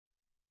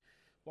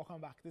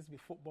Welcome back. This is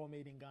Football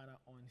Made in Ghana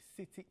on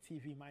Citi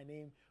TV. My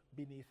name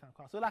is Nathan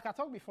Kwa. So like I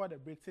talked before the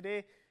break,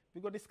 today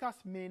we go discuss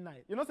May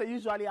 9th. You know, so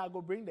usually I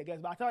go bring the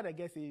guests, but I tell the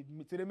guests,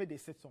 today may they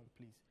sit some,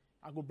 please.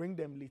 I go bring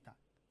them later.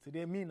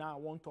 Today, me now, I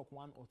won't talk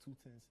one or two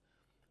things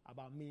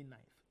about May 9th.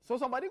 So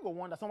somebody go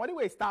wonder, somebody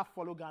will start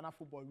follow Ghana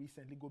football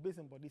recently, go based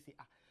on body say,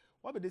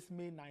 what would this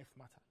May 9th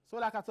matter? So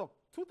like I talk,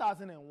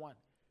 2001,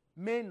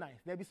 May 9th,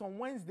 there'll be some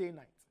Wednesday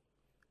night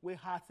where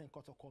Hearts and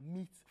Kotoko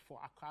meet for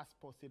Accra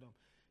Sports Stadium.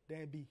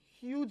 There'll be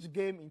huge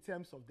game in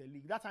terms of the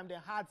league. That time the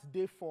Hearts,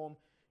 they form,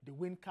 they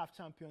win CAF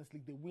Champions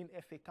League, they win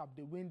FA Cup,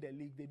 they win the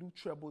league, they do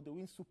treble, they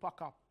win Super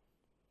Cup.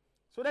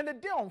 So then the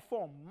day on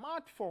form,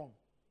 mad form,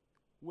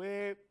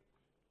 where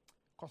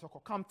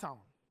Kotoko come town.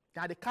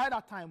 They carry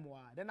that time war.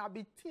 Then I'll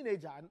be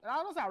teenager.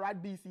 I don't say I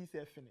write BC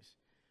say finish.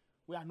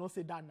 We are not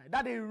say that night.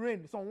 That day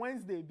rain. So on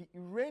Wednesday, it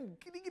rain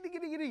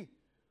giddy.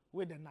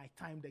 Where the night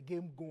time, the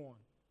game go on.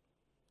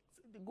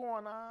 So they go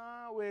on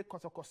where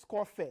Kotoko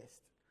score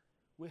first.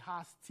 We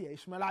has Tia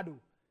Ishmaelado.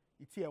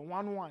 It's here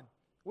 1-1.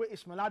 Where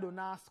Ishmaelado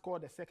now score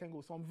the second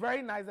goal. So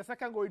very nice. The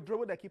second goal, he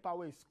dribbled the keeper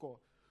where he scored.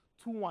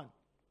 2-1.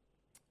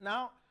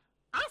 Now,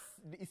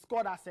 as he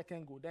scored that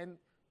second goal, then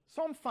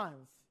some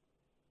fans,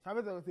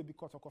 sometimes they be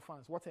Kotoko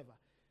fans, whatever,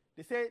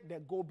 they say the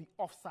goal be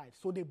offside.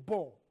 So they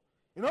ball.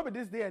 You know, but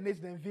this day and age,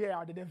 then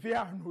VAR,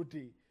 no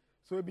day.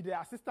 So it be the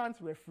assistant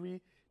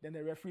referee, then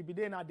the referee be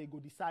there now, they go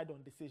decide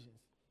on decisions.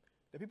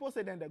 The people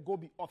say then the goal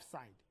be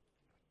offside.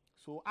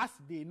 So as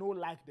they no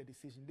like the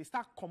decision, they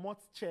start commot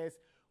chairs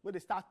where they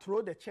start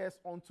throw the chairs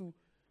onto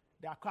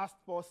the Accra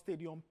Sports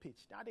Stadium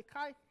pitch. Now they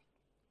carry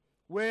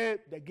where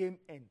the game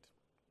end.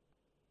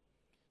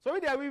 So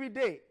we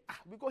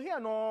go here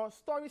no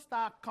story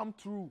start come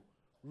through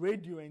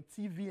radio and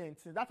TV and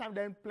things. That time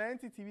then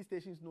plenty TV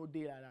stations no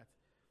day like that.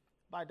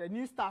 But the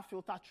news start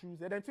filter through,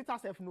 and then Twitter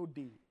self no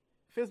day,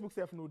 Facebook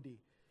self no day.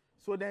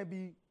 So then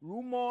be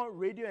rumor,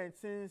 radio and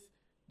things.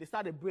 They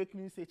start the break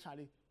news say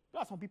Charlie.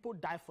 There are some people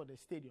die for the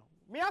stadium.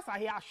 Me as I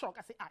hear a shock,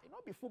 I say, you know,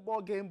 be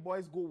football game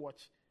boys go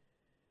watch.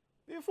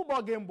 Be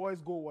football game boys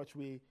go watch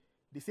where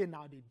they say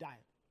now they die.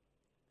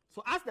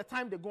 So as the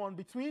time they go on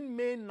between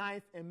May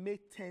 9th and May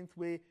 10th,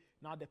 where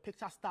now the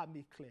picture start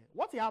make clear.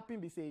 What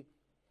happened? They say,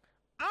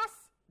 as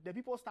the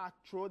people start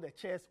throw the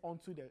chairs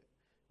onto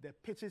the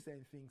pitches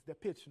and things, the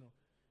pitch, you know.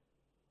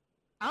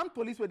 Armed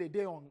police where they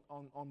day on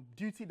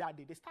duty that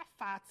day, they start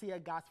fire tear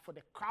gas for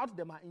the crowd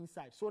them are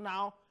inside. So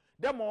now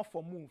they're more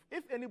for move.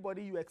 If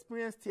anybody you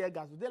experience tear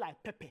gas, they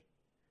like pepper.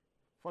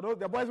 For those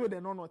the boys where they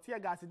know tear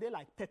gas, they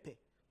like pepper.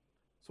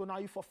 So now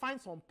if you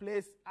find some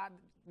place, add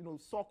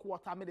soak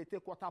water, maybe they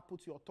take water,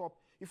 put your top.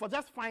 If you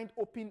just find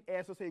open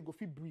air, so say you go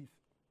feel breathe.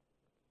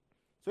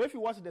 So if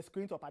you watch the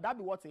screen top, that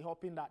be what's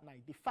helping that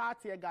night. They fire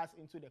tear gas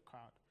into the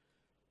crowd.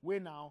 Where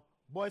now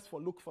boys for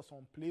look for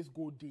some place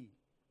go day.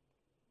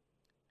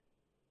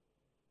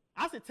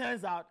 As it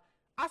turns out,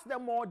 as the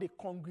more they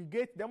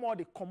congregate, the more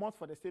they come out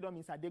for the stadium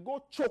inside, they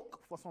go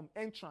choke for some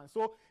entrance.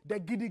 So the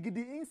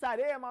giddy inside,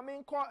 hey, my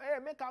main call,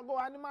 hey, make her go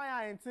animal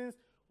and things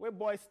where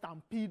boys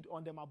stampede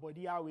on them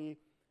body away.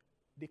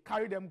 They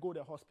carry them go to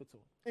the hospital.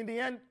 In the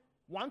end,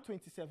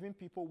 127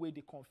 people where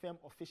they confirm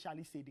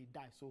officially say they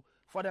die. So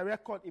for the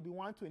record, it be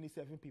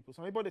 127 people.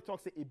 Some people they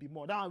talk say it be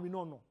more. That one we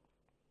don't know.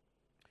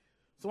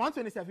 So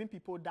 127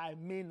 people die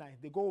May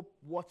 9th. They go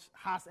watch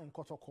Hearts and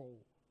Kotoko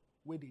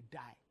where they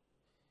die.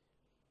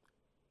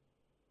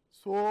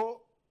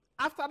 So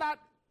after that,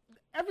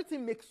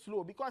 everything makes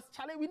slow because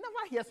Charlie, we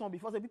never hear some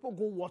before. So people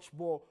go watch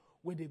ball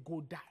where they go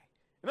die.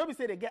 You know, we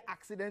say they get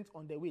accidents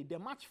on the way. The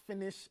match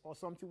finish or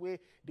something where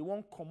they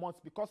won't come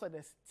out because of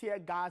the tear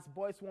gas.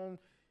 Boys won't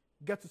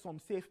get to some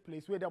safe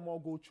place where they all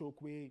go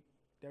choke where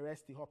the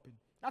rest is hopping.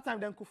 That time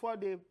then Kufuor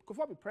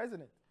be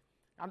president.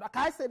 And like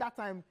I say that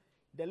time,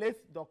 the late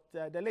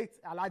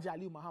Alhaji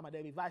Ali Muhammad,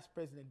 they be vice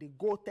president. They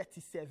go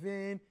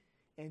 37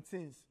 and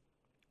things.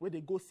 Where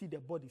they go see the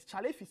bodies.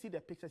 Charlie, if you see the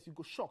pictures, you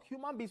go shock.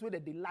 Human beings where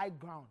they lie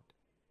ground.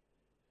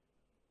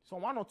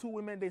 Some 1 or 2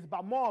 women days,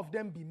 but more of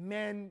them be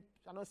men.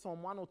 I know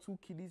some 1 or 2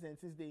 kiddies and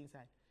things they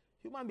inside.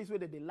 Human beings where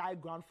they lie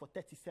ground for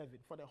 37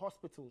 for the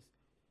hospitals.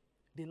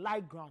 They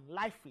lie ground,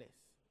 lifeless.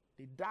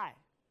 They die.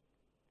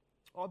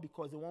 All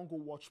because they won't go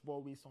watch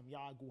ball with some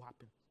yard go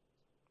happen.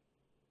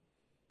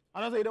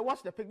 And also, they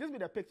watch the pictures. This be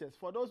the pictures.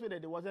 For those where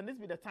they was, and this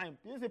be the time.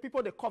 You see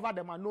people, they cover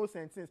them and nose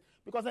and things.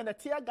 Because then the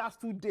tear gas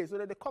 2 days, so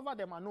that they cover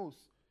them and nose.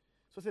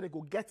 So say they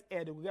go get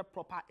air, they go get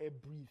proper air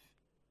breathe.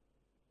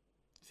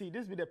 See,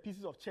 this be the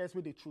pieces of chairs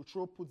where they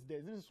throw puts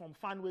there. This is some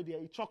fun where they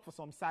chalk for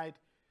some side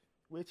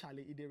where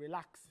Charlie, they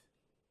relax.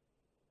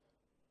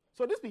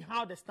 So this be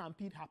how the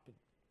stampede happened.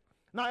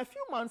 Now, a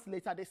few months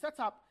later, they set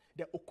up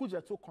the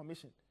Okujeto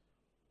Commission.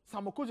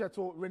 Sam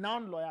Okujeto,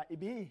 renowned lawyer,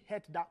 he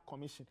head that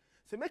commission.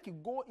 So make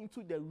it go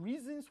into the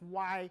reasons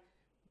why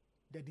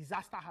the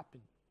disaster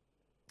happened.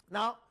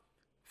 Now,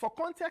 for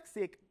context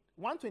sake,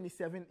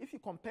 127, if you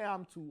compare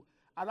them to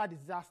other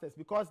disasters,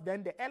 because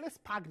then the Ellis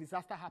Park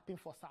disaster happened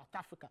for South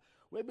Africa.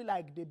 Maybe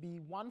like they be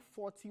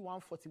 140,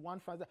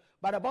 141,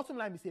 but the bottom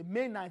line is say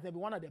May 9th, they'll be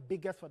one of the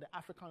biggest for the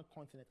African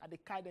continent. At the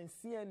kind and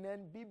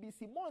CNN,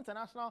 BBC, more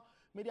international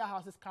media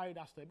houses carry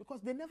that story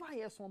because they never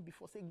hear someone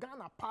before say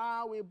Ghana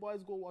power way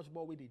boys go watch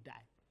ball where they die.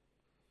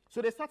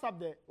 So they start up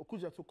the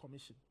Okujetu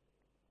Commission.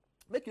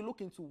 Make you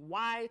look into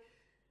why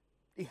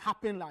it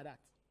happened like that.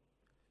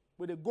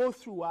 Where they go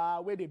through,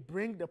 where they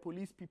bring the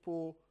police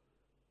people.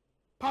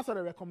 Part of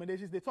the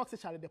recommendations, they talk to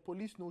the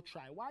police no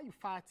try. Why you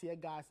fire tear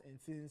gas and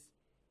things?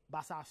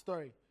 That's our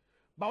story.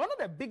 But one of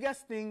the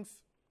biggest things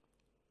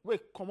we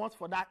come out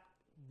for that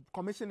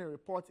commissioning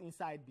report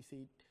inside,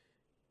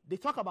 they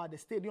talk about the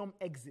stadium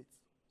exits.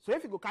 So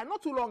if you go,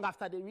 not too long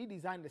after they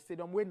redesigned the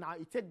stadium, where now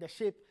it take the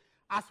shape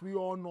as we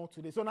all know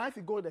today. So now if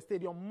you go to the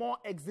stadium, more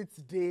exits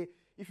day.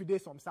 If you do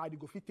some side, you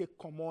go fit take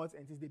commodes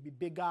and they be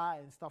bigger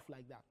and stuff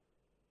like that.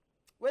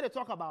 Where they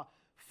talk about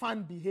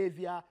fan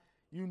behavior,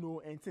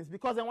 and things.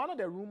 Because then one of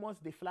the rumors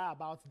they fly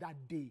about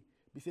that day,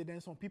 they say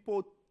then some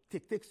people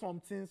take some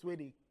things where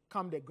they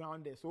come the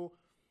ground there. So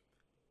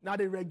now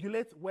they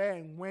regulate where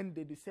and when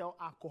they sell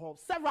alcohol.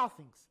 Several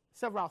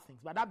things,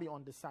 but that be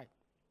on the side.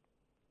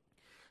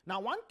 Now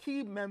one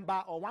key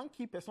member or one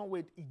key person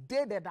with he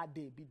did there that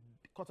day, be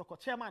Kotoko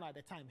chairman at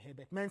the time,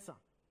 Herbert Mensah.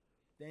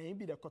 Then he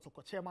be the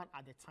Kotoko chairman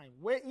at the time.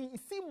 Where he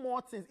see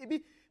more things. It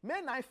be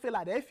men I feel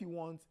like that if you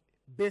want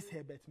base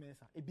Herbert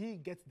Mensah, it be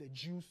gets the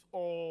juice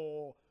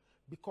or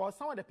because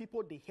some of the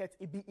people they hit,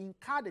 it be in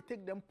car, they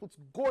take them,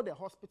 go the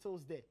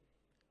hospitals there.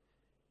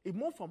 It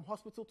moved from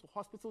hospital to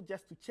hospital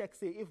just to check,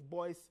 say, if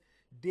boys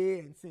day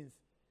and things.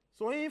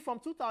 So from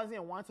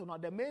 2001 to now,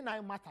 the May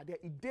 9 matter there,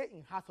 it day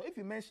in heart. So if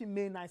you mention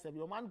May 9,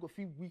 your man go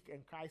feel weak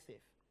and cry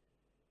safe.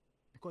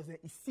 Because then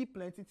he see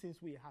plenty things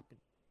will happen.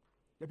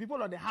 The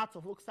people on the Heart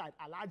of Oakside,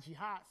 Alaji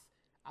Haas,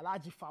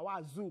 Alaji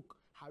Fawaz Zouk,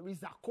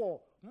 Hariza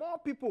Kor, more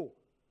people.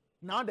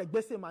 Now the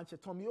Gbese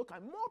Manche, Tommy Oka,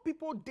 more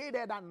people day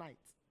there that night.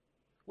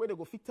 Where they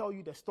go fit tell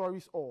you the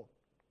stories all.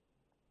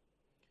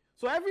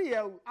 So every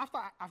year,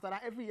 after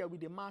that, every year we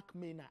dey mark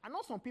May 9. I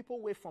know some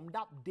people wait from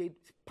that day,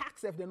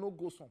 packs if they no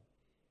go some.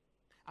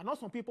 I know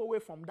some people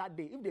wait from that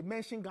day. If they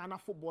mention Ghana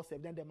football,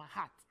 then they my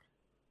heart.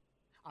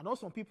 I know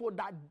some people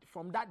that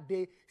from that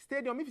day,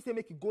 stadium, if you say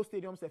make it go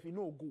stadium, if you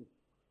know go.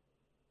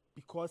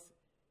 Because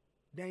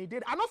then he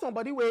did. I know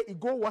somebody where he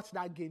go watch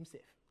that game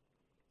safe.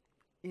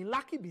 In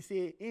lucky be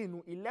say,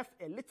 he left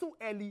a little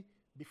early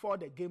before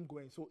the game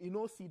going, so he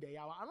no see the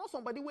yawa. I know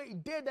somebody where he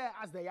did there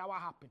as the yawa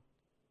happen.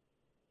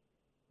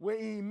 Where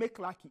he make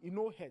lucky, he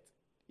no hurt.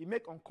 He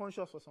make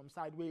unconscious for some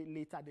side way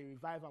later they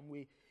revive him where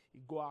he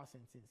go out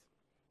and things.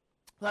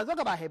 So I talk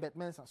about Herbert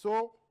Mensah.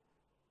 So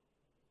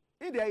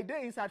in the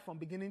day inside from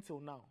beginning till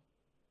now,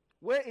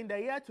 where in the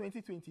year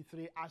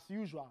 2023, as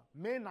usual,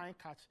 May 9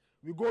 catch,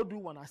 we go do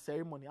one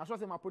ceremony. I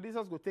say my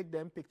producers go take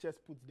them pictures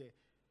put there.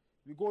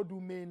 We go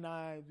do May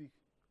 9,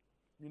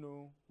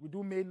 we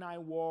do May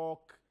 9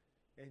 walk.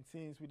 And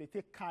since they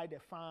take care the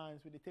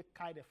fans, they take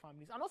care the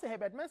families. And also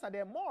Herbert Mensah,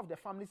 there are more of the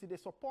families, they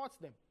support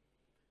them.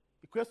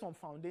 It creates some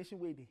foundation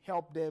where they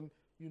help them,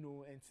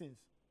 and things.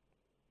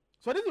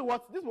 So this is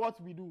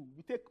what we do.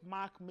 We take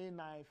Mark May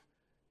knife,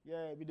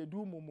 we do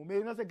Momo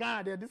May. Say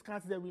Ghana, there this kind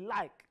of thing that we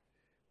like.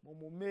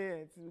 Momo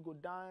May, and we go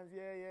dance,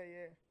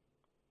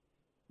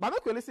 But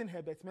make we listen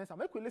Herbert Mensah.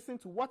 Make we listen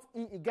to what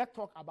he get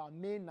talk about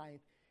May 9th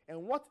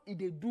and what he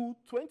they do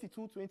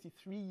 22,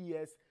 23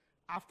 years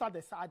after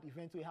the sad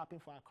event will happen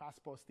for Accra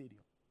Sports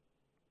Stadium.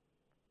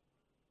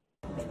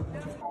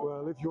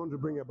 Well, if you want to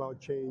bring about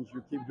change,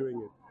 you keep doing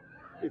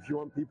it. If you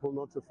want people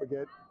not to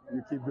forget,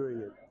 you keep doing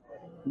it.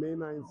 May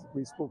 9th,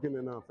 we've spoken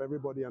enough.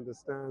 Everybody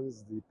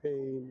understands the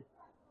pain,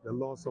 the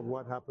loss of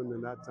what happened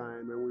in that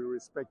time, and we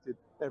respect it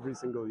every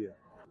single year.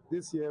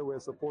 This year, we're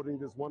supporting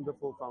this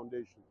wonderful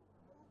foundation,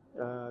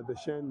 the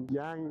Shen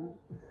Yang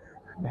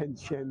and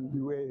Shen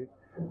Yue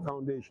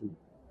Foundation,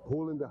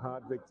 Hole in the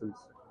Heart Victims.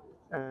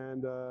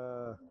 And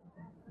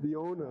the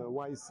owner,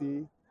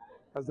 YC,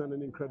 has done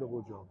an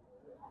incredible job.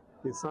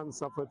 His son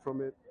suffered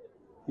from it.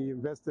 He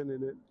invested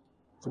in it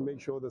to make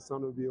sure the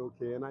son will be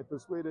okay. And I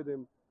persuaded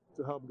him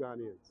to help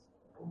Ghanaians.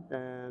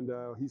 And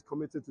he's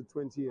committed to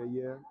 20 a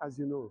year. As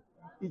you know,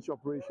 each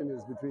operation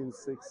is between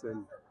 6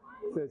 and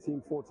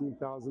 13,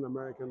 14,000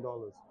 American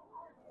dollars.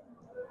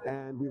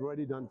 And we've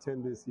already done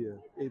 10 this year,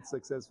 8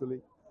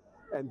 successfully.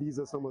 And these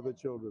are some of the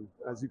children.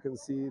 As you can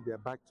see, they're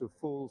back to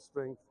full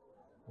strength.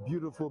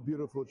 Beautiful,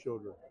 beautiful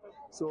children.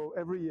 So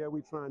every year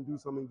we try and do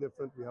something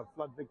different. We have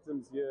flood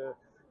victims here.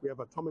 We have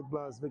atomic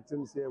blast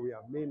victims here. We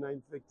have May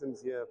 9th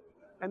victims here.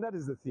 And that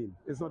is the theme.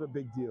 It's not a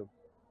big deal.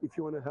 If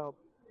you want to help,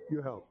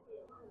 you help.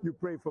 You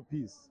pray for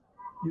peace.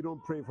 You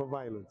don't pray for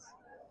violence.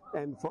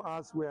 And for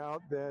us, we're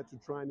out there to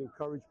try and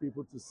encourage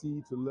people to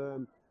see, to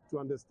learn, to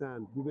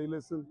understand. Do they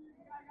listen?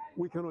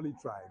 We can only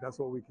try. That's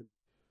all we can.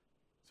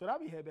 So that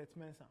be Herbert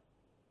Mensah.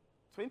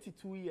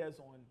 22 years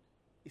on,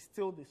 it's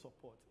still the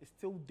support. It's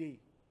still they.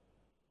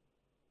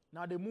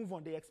 Now they move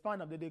on, they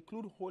expand them, they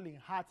include whole in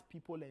heart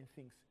people and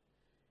things.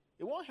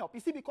 It won't help. You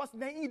see, because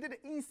then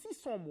he see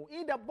some more.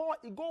 In the ball,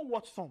 he go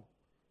watch some.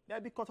 There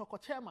be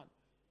Kotoko chairman.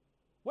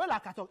 Well,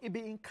 like I talk, it be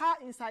in car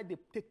inside,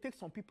 they take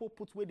some people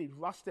put where they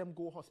rush them,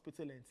 go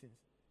hospital and things.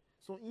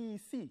 So you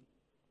see,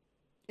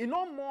 you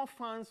know more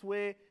fans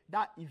where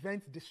that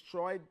event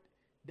destroyed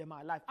them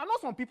alive. I know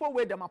some people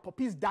where them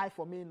puppies die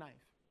for May 9th.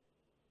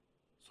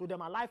 So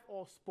them alive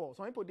all spoiled.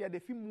 Some people there, they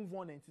feel move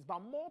on and things. But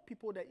more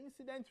people, the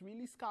incident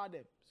really scarred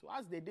them. So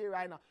as they did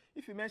right now,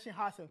 if you mention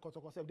House and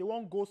Kotoko, they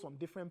won't go some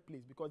different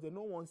place because they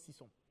no one see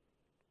some.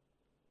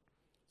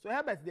 So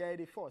Herbert there,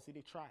 they force,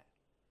 they try.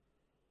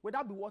 Would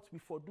that be what we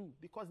for do?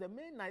 Because the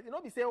main night, you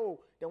know, we say, oh,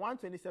 the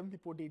 127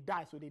 people, they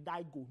die, so they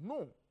die go.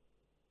 No.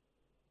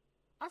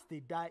 As they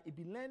die, it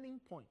be learning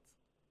points.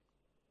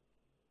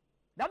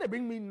 That they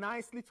bring me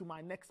nicely to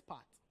my next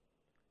part.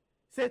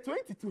 Say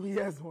 22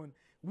 years on,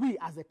 we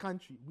as a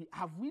country, we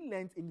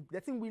learned in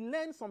the thing, we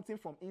learn something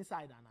from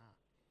inside and out.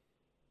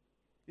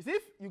 You see,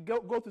 if you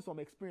go to some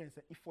experience,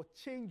 it will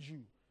change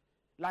you.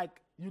 Like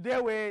you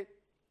there where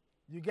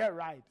you get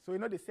ride. So you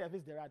know the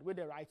service the ride, where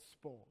the ride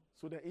spoil.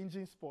 So the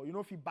engine spoil. You know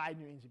if you buy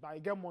new engine, but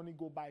you get money,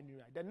 go buy new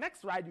ride. The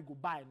next ride you go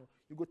buy,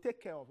 you go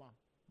take care of them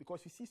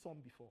because you see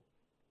some before.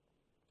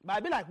 But I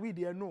be like we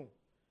there no.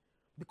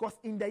 Because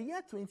in the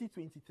year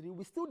 2023,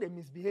 we still they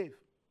misbehave.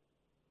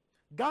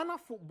 Ghana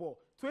football,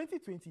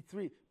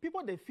 2023,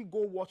 people they go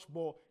watch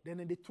ball,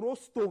 then they throw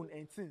stone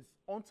and things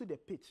onto the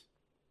pitch.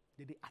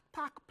 They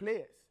attack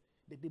players.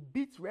 They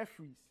beat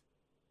referees.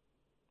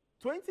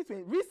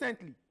 2020,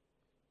 recently,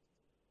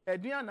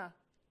 Adriana,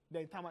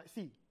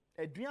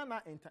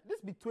 Adriana,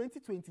 this be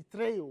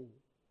 2023.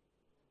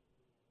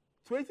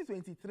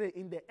 2023,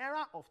 in the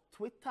era of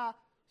Twitter,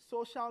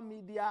 social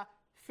media,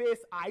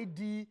 Face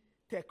ID,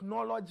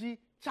 technology,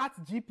 Chat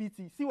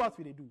GPT. See what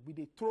we do?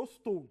 We throw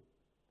stone.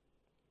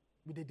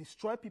 We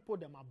destroy people,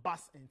 them are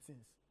bus and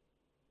things.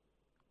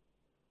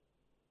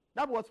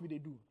 That's what we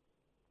do.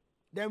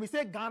 Then we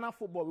say Ghana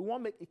football, we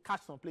won't make it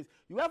catch some place.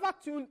 You ever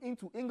tune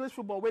into English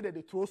football where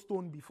they throw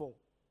stone before?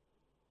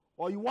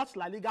 Or you watch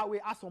La Liga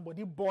where ask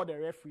somebody board the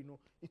referee,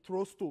 it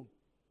throws stone.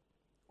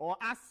 Or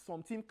ask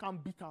some team can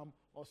beat them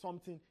or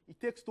something, it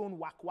takes stone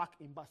whack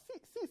in. But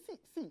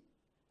see.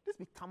 This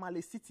be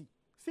Tamale City.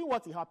 See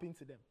what happened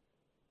to them.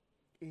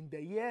 In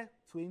the year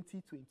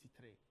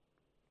 2023,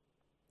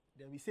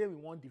 then we say we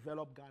want to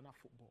develop Ghana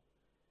football.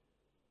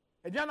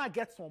 Adriana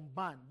gets some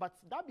ban, but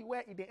that be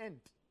where it the end.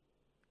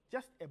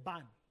 Just a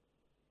ban.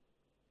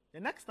 The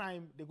next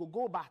time they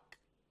go back,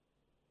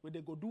 where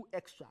they go do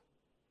extra.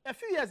 A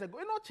few years ago,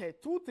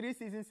 2-3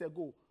 seasons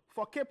ago,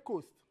 for Cape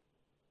Coast,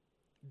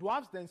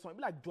 Dwarfs then some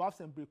like Dwarfs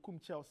and Brekum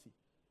Chelsea.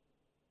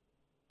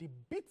 They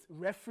beat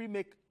referee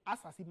make as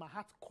if my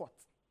heart caught.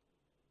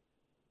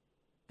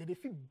 They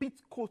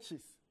beat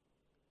coaches.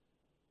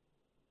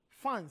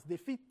 Fans, they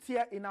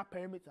tear inner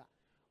perimeter.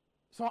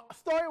 So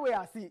story where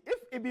I see, if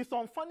it be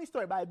some funny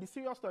story, but it be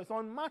serious story,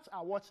 some match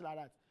I watch like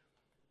that.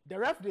 The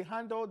ref, they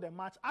handle the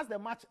match. As the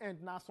match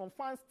ends, now some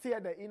fans tear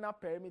the inner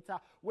perimeter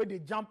where they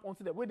jump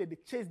onto the, where they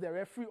chase the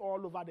referee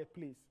all over the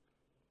place.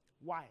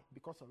 Why?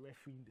 Because of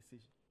refereeing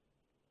decision.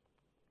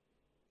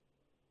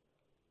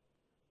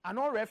 I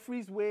know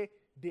referees where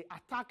they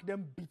attack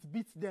them,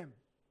 beat them.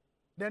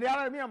 Then they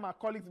are me and my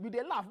colleagues,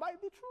 they laugh, but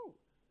it be true.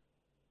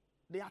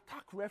 They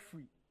attack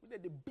referee. They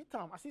beat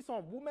them. I see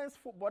some women's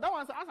football. That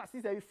one, as I see,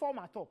 they form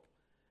at top.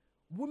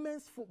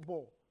 Women's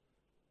football.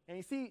 And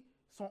you see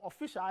some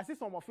official, I see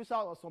some official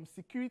or some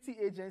security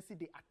agency,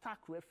 they attack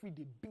referee,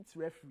 they beat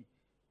referee.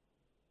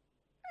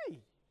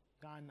 Hey,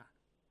 Ghana.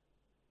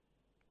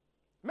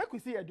 Make we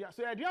see Adriana.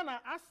 So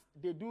Adriana, as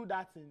they do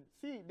that thing,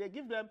 see, they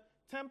give them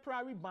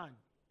temporary ban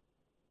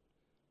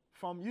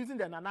from using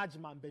the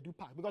Nanajima and Bedu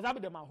Park because that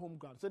be them at home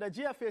ground. So the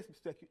GFA,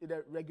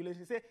 the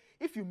regulations say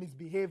if you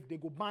misbehave, they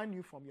go ban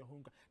you from your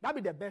home ground. That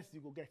be the best you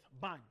go get,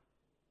 ban.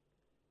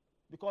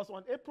 Because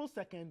on April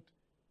 2nd,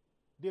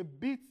 they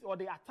beat or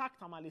they attacked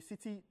Tamale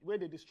City where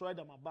they destroyed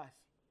them at bus.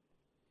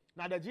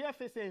 Now the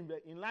GFA say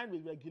in line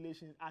with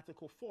regulations,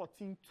 Article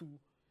 14.2,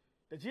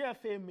 the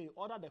GFA may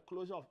order the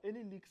closure of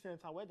any league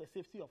center where the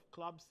safety of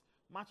clubs,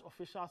 match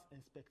officials,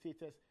 and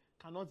spectators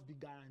cannot be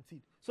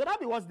guaranteed. So that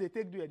be what they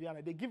take to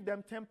Adriana. They give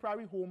them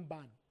temporary home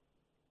ban.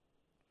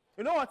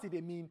 You know what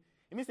they mean?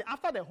 It means that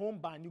after the home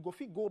ban, you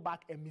go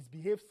back and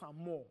misbehave some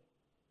more.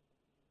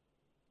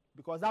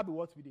 Because that be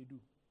what we do.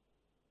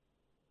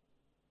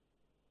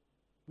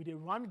 We they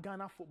run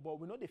Ghana football.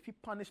 We know they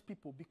fit punish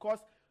people because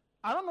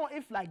I don't know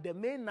if like the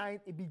May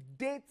 9th, it be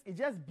date, it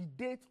just be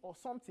date or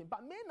something.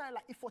 But May 9th,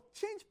 like, it for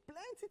change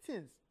plenty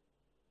things.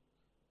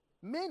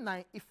 May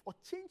 9th, it for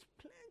change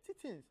plenty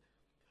things.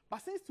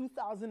 But since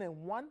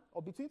 2001,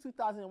 or between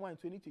 2001 and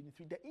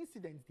 2023, the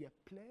incidents, they are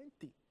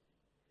plenty.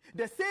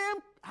 The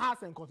same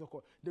House and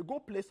Kotoko, they go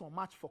play some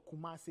match for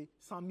Kumasi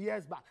some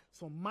years back.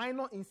 Some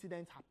minor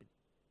incidents happen.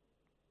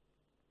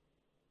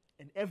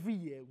 And every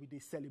year, they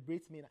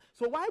celebrate May 9th.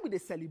 So why would they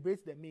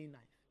celebrate the May 9th?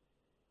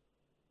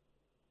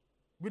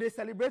 Will they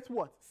celebrate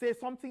what? Say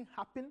something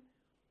happened?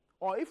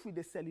 Or if we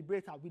they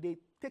celebrate, will they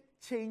take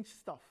change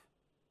stuff?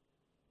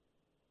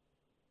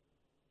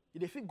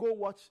 If they go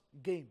watch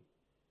game,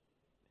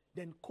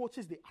 then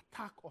coaches, they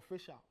attack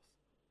officials.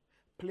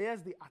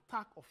 Players, they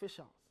attack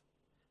officials.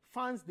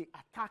 Fans, they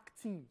attack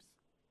teams.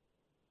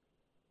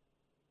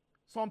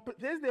 Some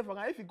players, they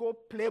forget, if you go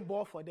play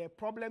ball for their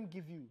problem,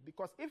 give you.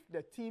 Because if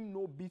the team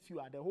no beat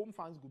you, the home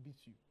fans go beat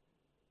you.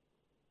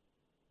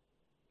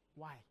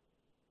 Why?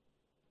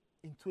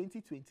 In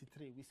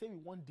 2023, we say we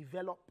want to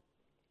develop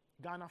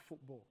Ghana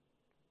football.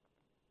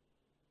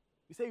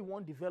 We say we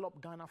want to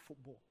develop Ghana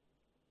football.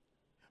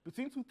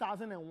 Between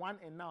 2001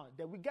 and now,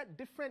 that we get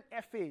different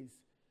FAs.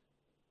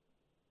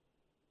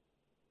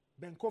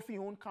 Ben Kofi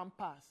own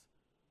campus,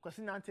 Kwesi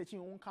Nantechin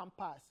own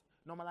campus,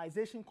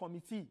 normalization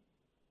committee.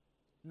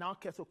 Now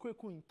Keso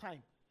Kweku in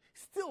time.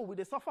 Still,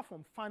 we suffer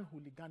from fan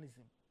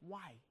hooliganism.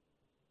 Why?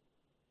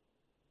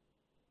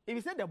 If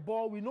we say the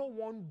ball, we don't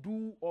want to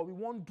do, or we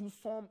want to do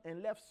some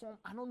and left some,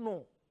 I don't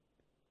know.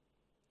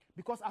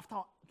 Because after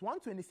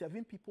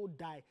 127 people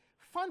die,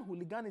 fan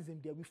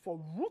hooliganism there, we for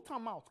root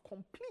them out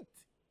complete.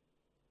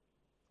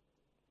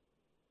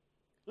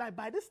 Like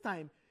by this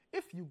time,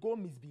 if you go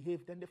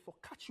misbehave, then they for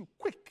catch you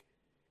quick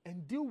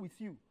and deal with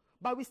you.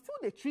 But we still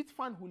they treat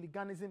fan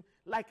hooliganism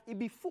like it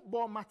be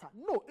football matter.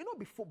 No, it not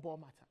be football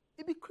matter.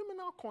 It be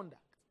criminal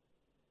conduct.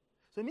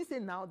 So me say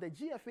now the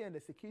GFA and the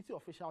security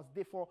officials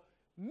therefore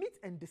meet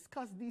and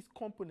discuss these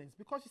components,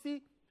 because you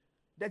see,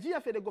 the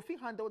GFA they go fit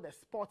handle the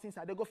sports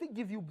inside, they go fit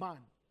give you ban.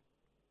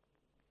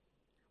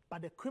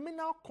 But the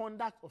criminal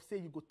conduct of say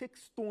you go take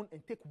stone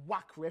and take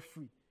whack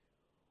referee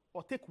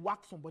or take whack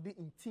somebody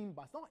in team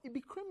bus, no, it be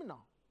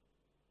criminal.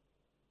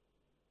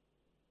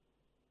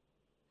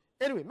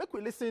 Anyway, make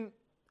we listen.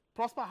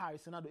 Prosper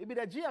Harrison, it be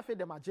the GFA,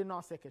 the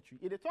general secretary.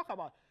 If they talk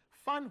about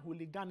fan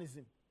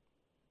hooliganism,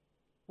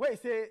 where he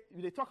say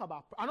they talk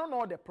about, I don't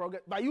know the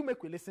progress, but you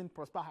make we listen.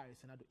 Prosper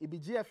Harrison, it be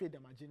GFA, the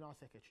general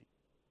secretary.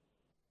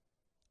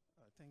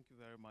 Thank you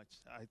very much.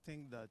 I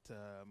think that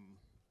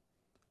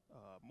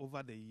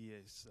over the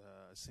years,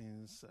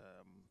 since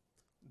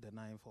the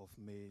 9th of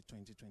May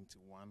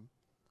 2021,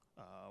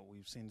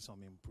 we've seen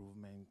some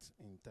improvement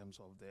in terms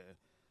of the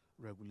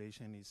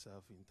regulation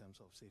itself, in terms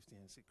of safety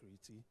and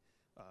security,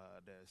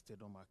 the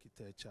stadium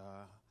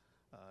architecture,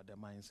 the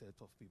mindset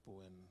of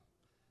people,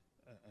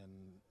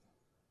 and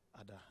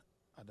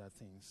other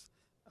things.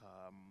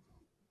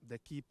 The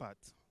key part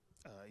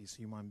is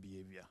human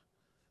behavior.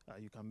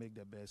 You can make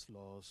the best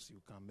laws,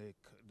 you can make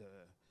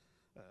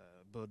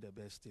build the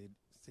best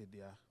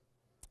stadia.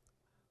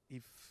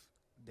 If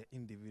the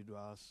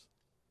individuals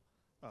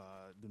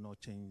do not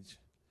change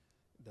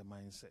the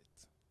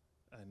mindset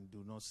and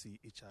do not see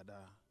each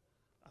other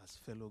as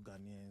fellow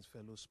Ghanaians,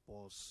 fellow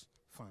sports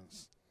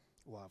fans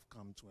who have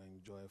come to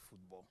enjoy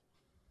football,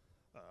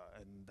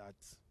 and that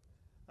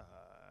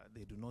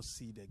they do not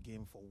see the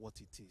game for what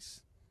it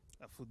is.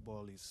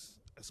 Football is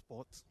a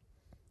sport,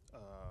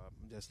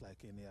 just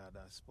like any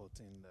other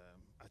sporting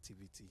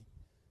activity.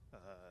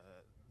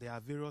 There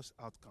are various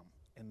outcomes,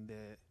 and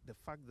the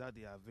fact that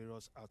there are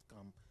various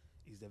outcomes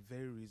is the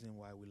very reason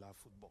why we love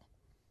football.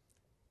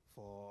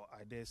 For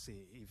I dare say,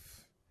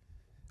 if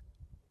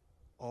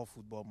all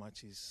football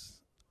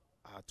matches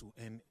are to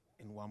end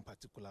in one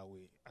particular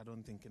way, I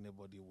don't think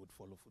anybody would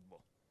follow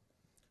football.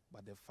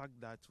 But the fact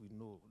that we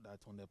know that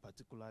on a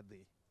particular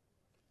day,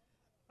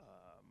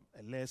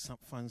 a less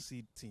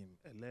fancied team,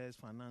 a less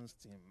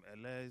financed team, a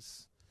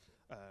less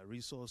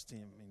resource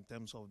team in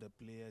terms of the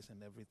players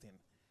and everything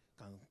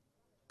can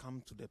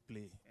come to the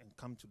play and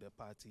come to the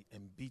party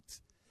and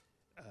beat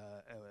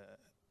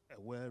a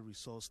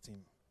well-resourced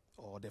team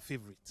or the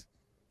favorite.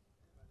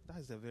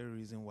 That's the very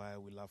reason why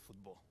we love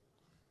football.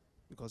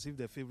 Because if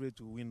the favorite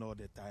will win all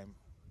the time,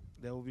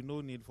 there will be no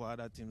need for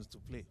other teams to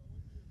play.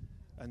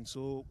 And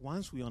so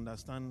once we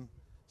understand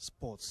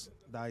sports,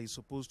 that is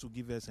supposed to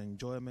give us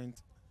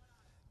enjoyment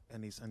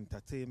and it's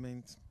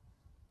entertainment,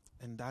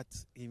 and that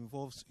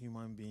involves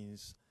human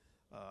beings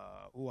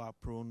who are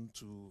prone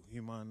to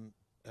human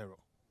error.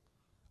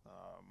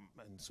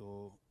 And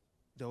so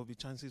there will be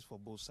chances for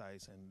both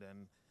sides, and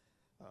then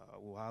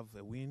we'll have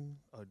a win,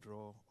 a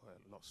draw, or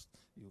a loss.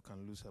 You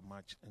can lose a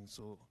match. And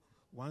so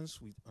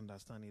once we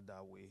understand it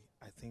that way,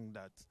 I think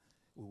that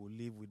we will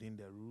live within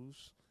the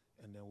rules,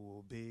 and then we will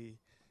obey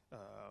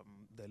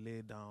the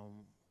laid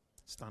down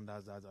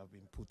standards that have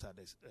been put at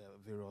the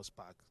various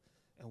parks,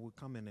 and we'll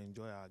come and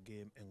enjoy our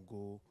game and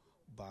go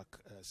back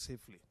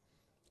safely.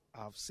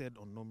 I've said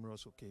on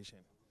numerous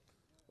occasions,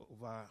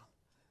 over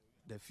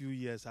the few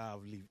years I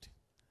have lived,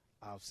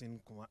 I've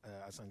seen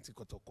Asante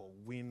Kotoko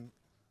win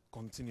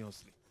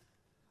continuously.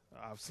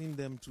 I've seen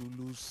them to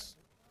lose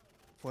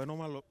for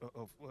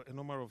a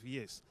number of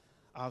years.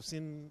 I've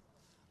seen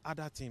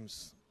other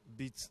teams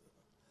beat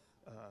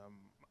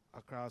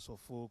Accra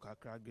Suffolk,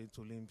 Accra Great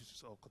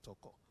Olympics, or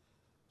Kotoko.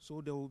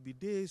 So there will be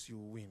days you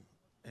win,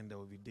 and there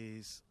will be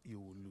days you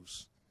will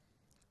lose.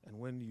 And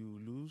when you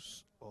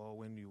lose or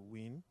when you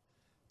win,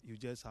 you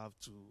just have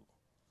to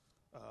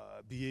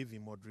behave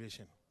in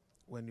moderation.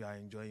 When you are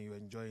enjoying, you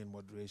enjoy in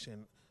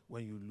moderation.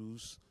 When you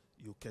lose,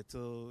 you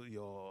kettle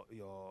your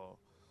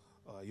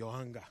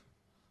hunger,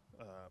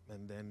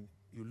 and then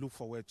you look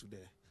forward to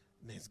the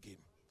next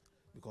game,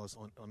 because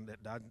on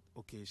that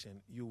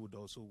occasion you would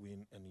also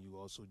win and you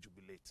also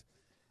jubilate.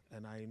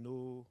 And I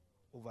know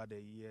over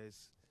the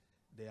years,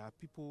 there are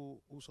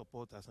people who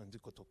support Asante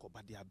Kotoko,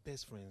 but their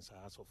best friends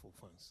are Asofo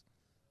fans.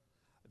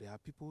 There are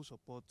people who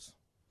support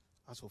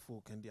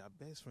Asofo, and their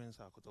best friends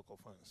are Kotoko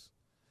fans.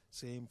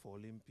 Same for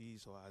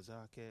Olympics or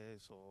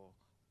Azakes or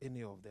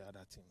any of the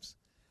other teams.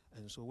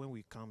 And so when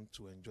we come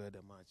to enjoy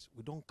the match,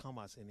 we don't come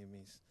as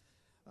enemies.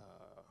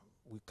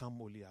 We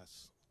come only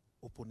as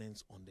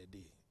opponents on the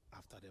day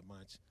after the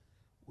match.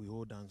 We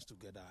hold hands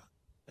together,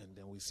 and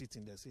then we sit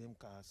in the same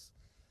cars,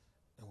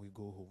 and we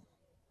go home,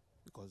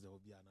 because there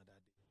will be another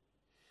day.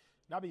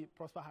 That'll be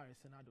Prosper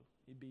Harris-Senado.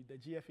 He'll be the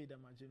GFA, the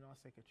General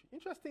Secretary.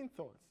 Interesting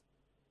thoughts.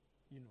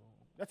 You know,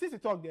 the things he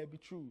talk there be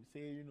true.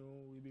 Say, you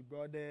know, we be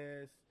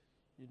brothers.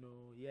 You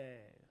know, yeah.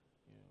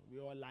 You know, we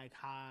all like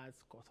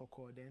hearts,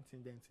 kotoko,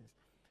 dancing.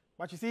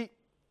 But you see,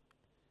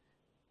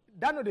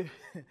 that no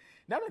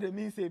they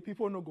mean say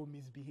people no go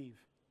misbehave.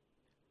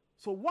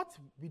 So what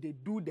will they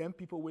do them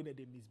people when they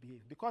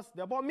misbehave? Because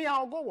the about me,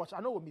 I'll go watch, I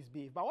know will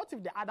misbehave. But what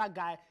if the other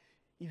guy,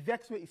 if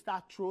vex way, he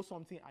start throw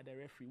something at the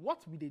referee?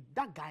 What will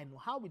that guy know?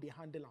 How will they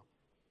handle him?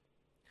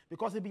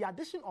 Because if the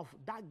addition of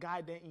that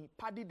guy then in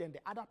Paddy, then the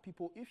other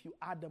people, if you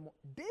add them,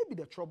 they be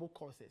the trouble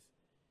causes.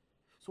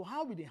 So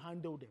how will they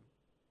handle them?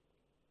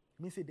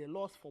 Means they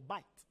lost for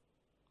bite.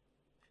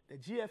 The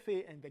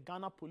GFA and the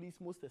Ghana police,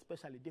 most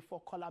especially, they for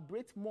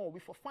collaborate more. We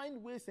for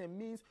find ways and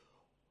means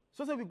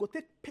so that we go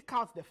pick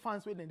out the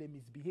fans when they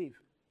misbehave.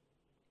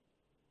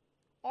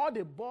 All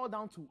they boil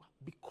down to,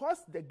 because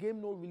the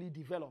game no really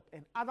develop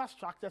and other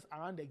structures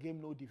around the game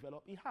no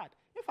develop, it hard.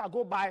 If I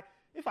go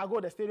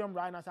to the stadium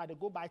right now, they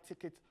go buy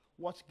tickets,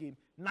 watch game.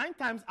 9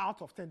 times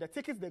out of 10, the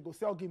tickets they go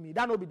sell give me,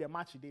 that no be the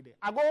match they did there.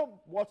 I go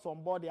watch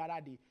some board the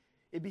other day.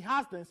 It be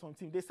has then some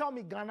team. They sell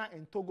me Ghana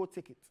and Togo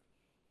tickets.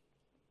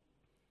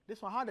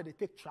 This one, how do they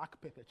take track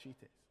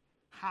perpetrators?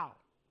 How?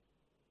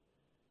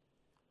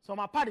 So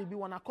my party be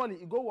when I call it,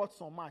 you go watch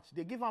some match.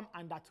 They give them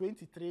under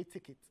 23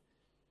 tickets.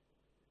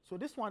 So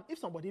this one, if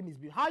somebody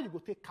misbehave, how you go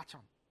take catch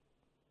them?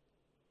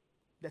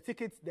 The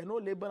tickets, they no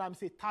label them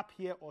say tap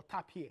here or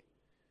tap here.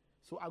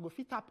 So I go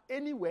fit tap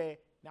anywhere,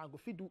 now I go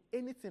fit do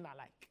anything I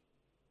like.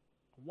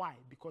 Why?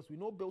 Because we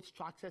know build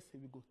structures, so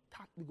we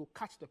go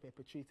catch the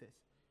perpetrators.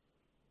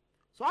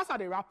 So as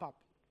they wrap up,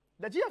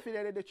 the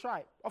GFA they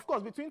try. Of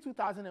course, between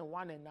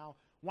 2001 and now,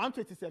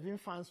 127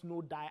 fans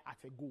no die at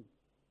a go.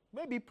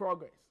 Maybe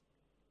progress.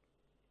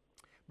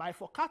 But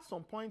if catch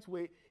some point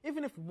where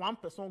even if one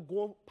person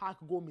go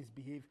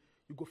misbehave,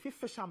 you go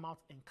fish them out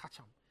and catch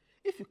them.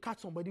 If you catch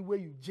somebody where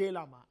you jail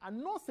them,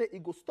 and not say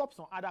it go stop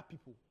some other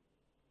people.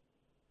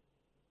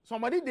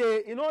 Somebody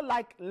they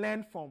like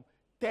learn from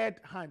third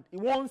hand. He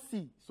won't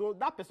see. So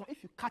that person,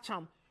 if you catch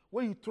him,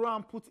 where you throw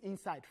and put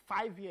inside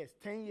 5 years,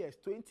 10 years,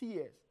 20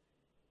 years.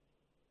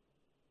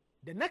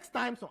 The next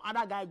time some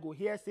other guy go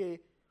here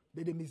say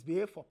that they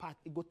misbehave for part,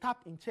 it go tap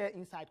in chair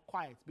inside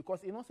quiet because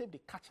you know say if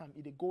they catch him,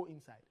 it they go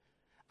inside.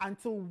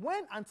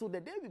 Until the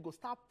day we go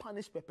start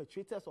punish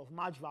perpetrators of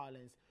mass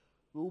violence,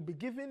 we will be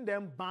giving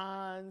them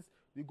bans,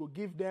 we go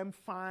give them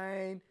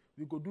fine,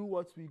 we go do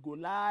what we go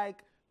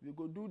like, we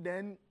go do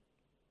then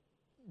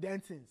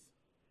things.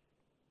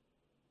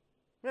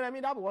 You know what I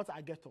mean? That's what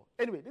I get to.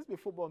 Anyway, this be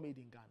football made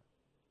in Ghana.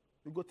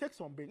 We go take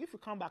some break. If you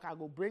come back, I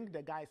go bring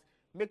the guys,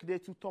 make they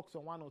two talks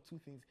on 1 or 2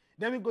 things.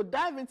 Then we go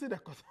dive into the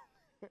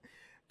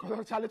because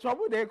of Charlie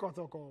Trouble Day,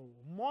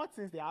 more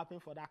things they happen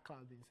for that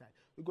crowd inside.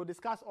 We go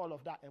discuss all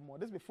of that and more.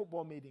 This be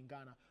football made in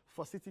Ghana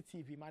for Citi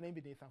TV. My name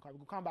is Nathan. We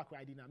go come back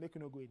right now. Make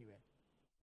you no go anywhere.